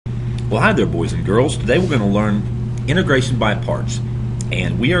Well, hi there, boys and girls. Today we're going to learn integration by parts.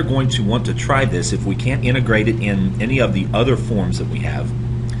 And we are going to want to try this if we can't integrate it in any of the other forms that we have.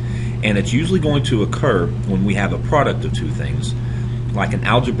 And it's usually going to occur when we have a product of two things, like an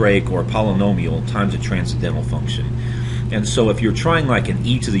algebraic or a polynomial times a transcendental function. And so if you're trying like an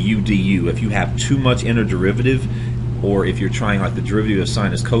e to the u du, if you have too much inner derivative, or if you're trying like the derivative of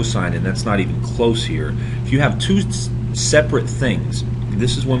sine is cosine, and that's not even close here, if you have two separate things,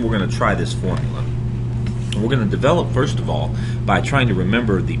 this is when we're going to try this formula. And we're going to develop, first of all, by trying to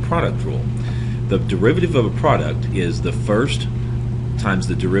remember the product rule. The derivative of a product is the first times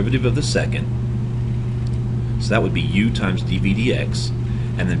the derivative of the second. So that would be u times dv dx,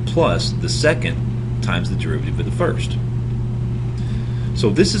 and then plus the second times the derivative of the first. So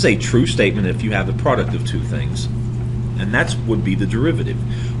this is a true statement if you have the product of two things, and that would be the derivative.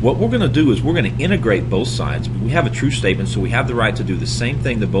 What we're going to do is we're going to integrate both sides. We have a true statement, so we have the right to do the same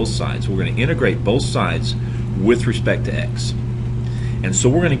thing to both sides. We're going to integrate both sides with respect to x. And so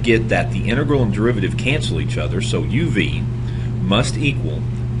we're going to get that the integral and derivative cancel each other, so uv must equal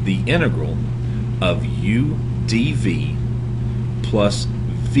the integral of u dv plus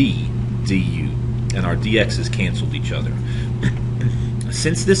v du, and our dx's canceled each other.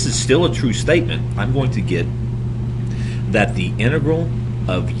 Since this is still a true statement, I'm going to get that the integral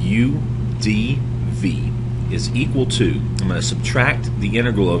of u dv is equal to, I'm going to subtract the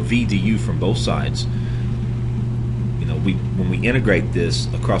integral of v du from both sides. You know, when we integrate this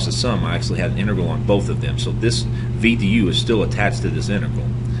across the sum, I actually had an integral on both of them, so this v du is still attached to this integral.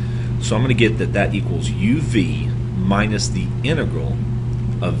 So I'm going to get that equals uv minus the integral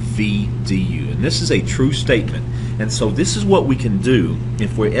of v du, and this is a true statement. And so this is what we can do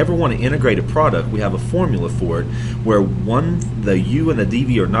if we ever want to integrate a product. We have a formula for it where the u and the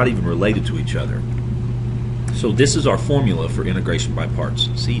dv are not even related to each other. So this is our formula for integration by parts,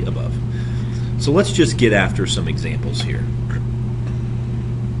 see above. So let's just get after some examples here.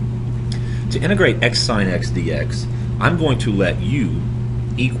 To integrate x sine x dx, I'm going to let u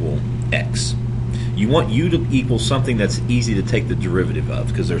equal x. You want u to equal something that's easy to take the derivative of,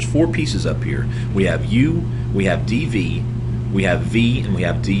 because there's four pieces up here. We have u, we have dv, we have v, and we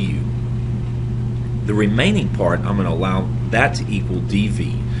have du. The remaining part, I'm going to allow that to equal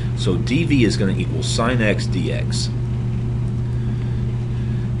dv. So dv is going to equal sine x dx.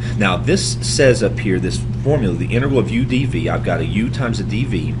 Now this says up here, this formula, the integral of u dv, I've got a u times a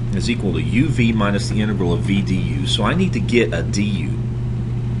dv is equal to uv minus the integral of v du. So I need to get a du.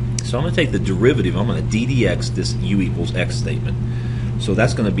 So I'm going to take the derivative, I'm going to ddx this u equals x statement. So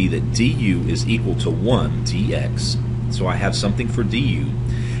that's going to be that du is equal to 1 dx. So I have something for du.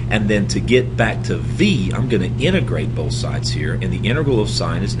 And then to get back to v, I'm going to integrate both sides here, and the integral of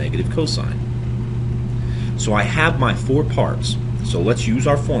sine is negative cosine. So I have my four parts. So let's use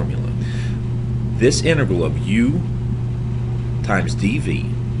our formula. This integral of u times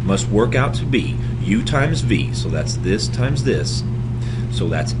dv must work out to be u times v, so that's this times this. So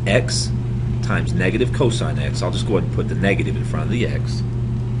that's x times negative cosine x. I'll just go ahead and put the negative in front of the x.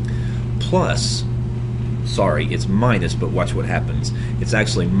 Plus, sorry, it's minus, but watch what happens. It's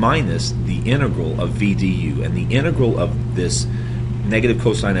actually minus the integral of v du. And the integral of this negative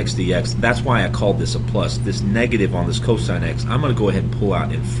cosine x dx, that's why I called this a plus. This negative on this cosine x, I'm going to go ahead and pull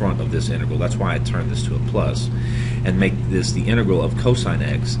out in front of this integral. That's why I turned this to a plus and make this the integral of cosine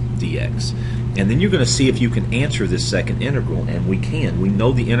x dx. And then you're going to see if you can answer this second integral, and we can. We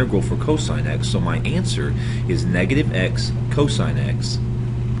know the integral for cosine x, so my answer is negative x cosine x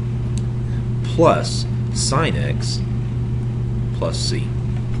plus sine x plus c.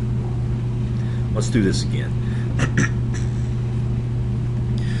 Let's do this again.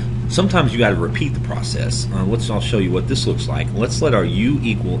 Sometimes you got to repeat the process. I'll show you what this looks like. Let's let our u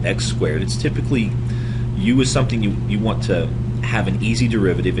equal x squared. It's typically, u is something you want to have an easy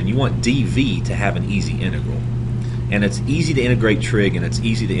derivative, and you want dv to have an easy integral. And it's easy to integrate trig, and it's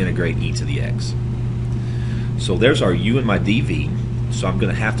easy to integrate e to the x. So there's our u and my dv. So I'm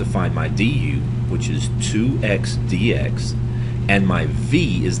going to have to find my du, which is 2x dx, and my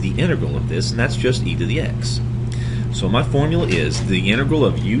v is the integral of this, and that's just e to the x. So my formula is the integral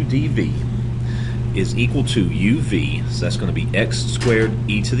of u dv is equal to uv, so that's going to be x squared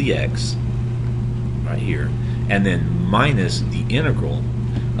e to the x, right here, and then minus the integral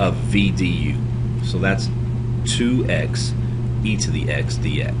of v du. So that's 2x e to the x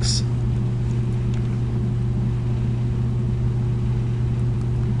dx.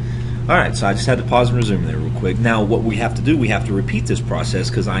 Alright, so I just had to pause and resume there real quick. Now what we have to do, we have to repeat this process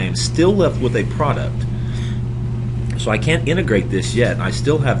because I am still left with a product. So I can't integrate this yet. I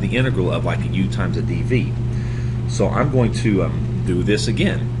still have the integral of like a u times a dv. So I'm going to do this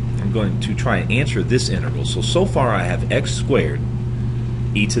again. I'm going to try and answer this integral. So far I have x squared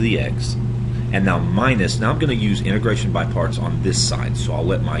e to the x, and now minus, now I'm going to use integration by parts on this side. So I'll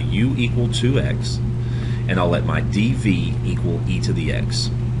let my u equal 2x, and I'll let my dv equal e to the x.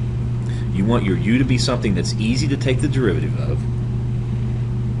 You want your u to be something that's easy to take the derivative of,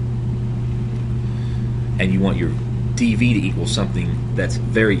 and you want your dv to equal something that's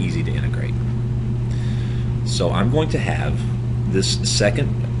very easy to integrate. So I'm going to have this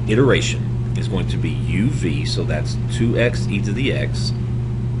second iteration is going to be uv, so that's 2x e to the x,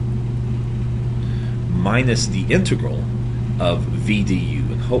 minus the integral of v du.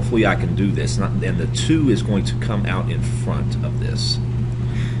 And hopefully I can do this. And the 2 is going to come out in front of this.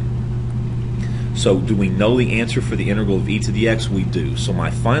 So do we know the answer for the integral of e to the x? We do. So my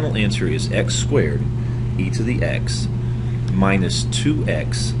final answer is x squared e to the x minus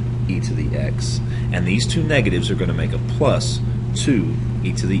 2x e to the x. And these two negatives are going to make a plus 2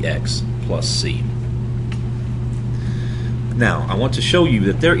 e to the x plus c. Now, I want to show you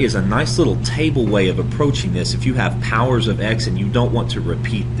that there is a nice little table way of approaching this if you have powers of x and you don't want to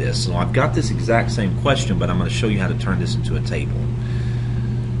repeat this. So I've got this exact same question, but I'm going to show you how to turn this into a table.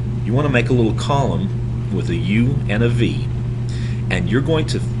 You want to make a little column with a u and a v, and you're going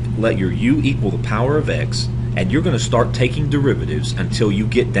to let your u equal the power of x, and you're going to start taking derivatives until you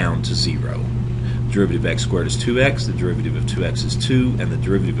get down to 0. The derivative of x squared is 2x, the derivative of 2x is 2, and the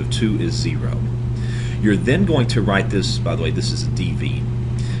derivative of 2 is 0. You're then going to write this, by the way, this is a dv.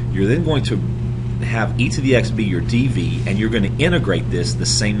 You're then going to have e to the x be your dv, and you're going to integrate this the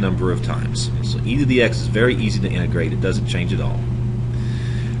same number of times. So e to the x is very easy to integrate. It doesn't change at all.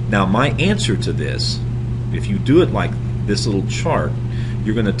 Now my answer to this, if you do it like this little chart,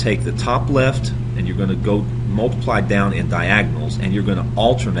 you're going to take the top left and you're going to go multiply down in diagonals, and you're going to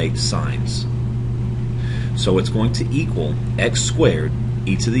alternate signs. So it's going to equal x squared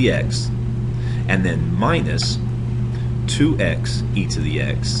e to the x, and then minus 2x e to the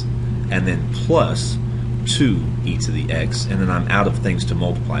x, and then plus 2 e to the x, and then I'm out of things to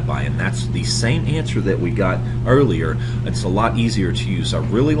multiply by, and that's the same answer that we got earlier. It's a lot easier to use. I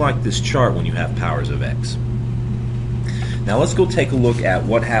really like this chart when you have powers of x. Now let's go take a look at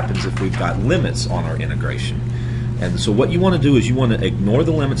what happens if we've got limits on our integration. And so what you want to do is you want to ignore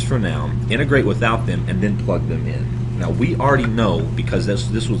the limits for now, integrate without them, and then plug them in. Now we already know, because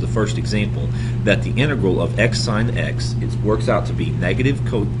this was the first example, that the integral of x sine x, it works out to be negative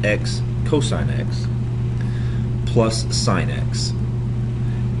x cosine x plus sine x.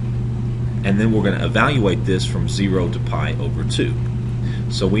 And then we're going to evaluate this from 0 to pi over 2.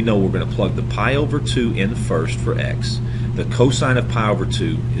 So we know we're going to plug the pi over 2 in first for x. The cosine of pi over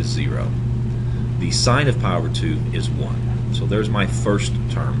 2 is 0. The sine of pi over 2 is 1. So there's my first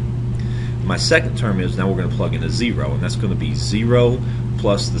term. My second term is, now we're going to plug in a 0, and that's going to be 0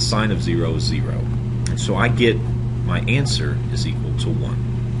 plus the sine of 0 is 0. And so I get my answer is equal to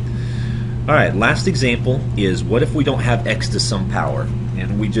 1. Alright, last example is, what if we don't have x to some power,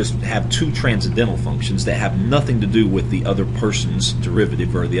 and we just have two transcendental functions that have nothing to do with the other person's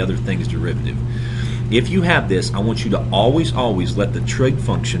derivative or the other thing's derivative. If you have this, I want you to always let the trig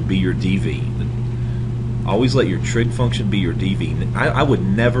function be your dv. Always let your trig function be your dv. I would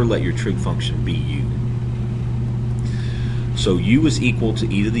never let your trig function be u. So u is equal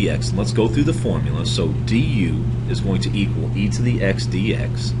to e to the x. And let's go through the formula. So du is going to equal e to the x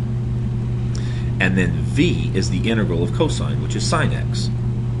dx. And then v is the integral of cosine, which is sine x.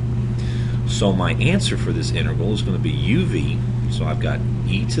 So my answer for this integral is going to be uv. So I've got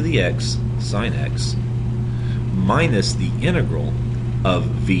e to the x sine x minus the integral of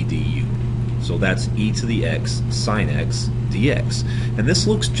v du. So that's e to the x sine x dx. And this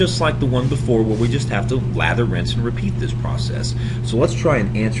looks just like the one before, where we just have to lather, rinse, and repeat this process. So let's try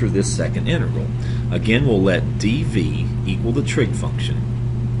and answer this second integral. Again, we'll let dv equal the trig function,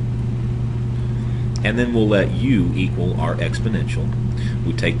 and then we'll let u equal our exponential.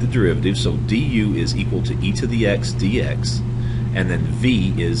 We take the derivative, so du is equal to e to the x dx, and then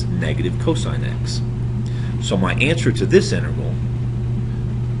v is negative cosine x. So my answer to this integral,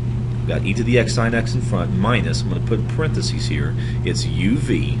 we've got e to the x sine x in front, minus, I'm going to put parentheses here, it's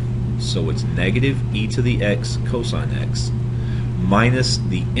uv, so it's negative e to the x cosine x, minus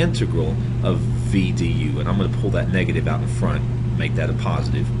the integral of v du, and I'm going to pull that negative out in front, make that a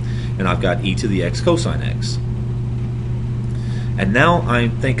positive, and I've got e to the x cosine x. And now I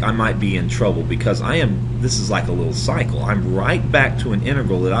think I might be in trouble, because this is like a little cycle. I'm right back to an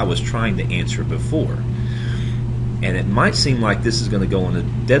integral that I was trying to answer before. And it might seem like this is going to go in a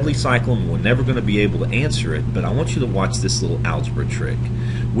deadly cycle and we're never going to be able to answer it, but I want you to watch this little algebra trick.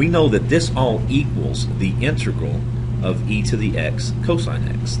 We know that this all equals the integral of e to the x cosine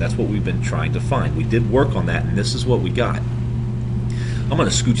x. That's what we've been trying to find. We did work on that, and this is what we got. I'm going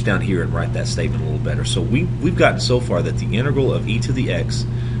to scooch down here and write that statement a little better. So we've gotten so far that the integral of e to the x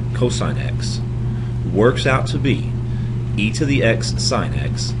cosine x works out to be e to the x sine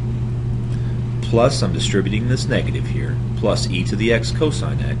x plus, I'm distributing this negative here, plus e to the x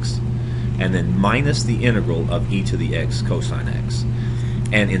cosine x, and then minus the integral of e to the x cosine x.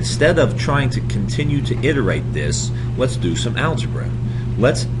 And instead of trying to continue to iterate this, let's do some algebra.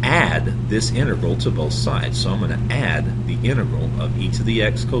 Let's add this integral to both sides. So I'm going to add the integral of e to the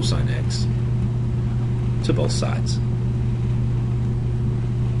x cosine x to both sides.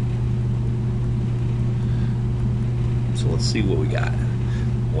 So let's see what we got.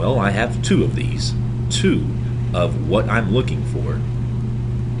 Well, I have two of these. Two of what I'm looking for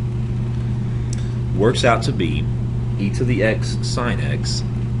works out to be e to the x sine x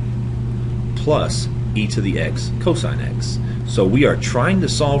plus e to the x cosine x. So we are trying to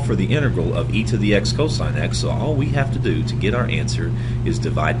solve for the integral of e to the x cosine x, so all we have to do to get our answer is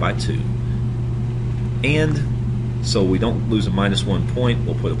divide by 2. And so we don't lose a -1 point,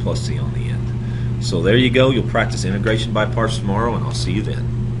 we'll put a plus c on the end. So there you go. You'll practice integration by parts tomorrow, and I'll see you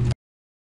then.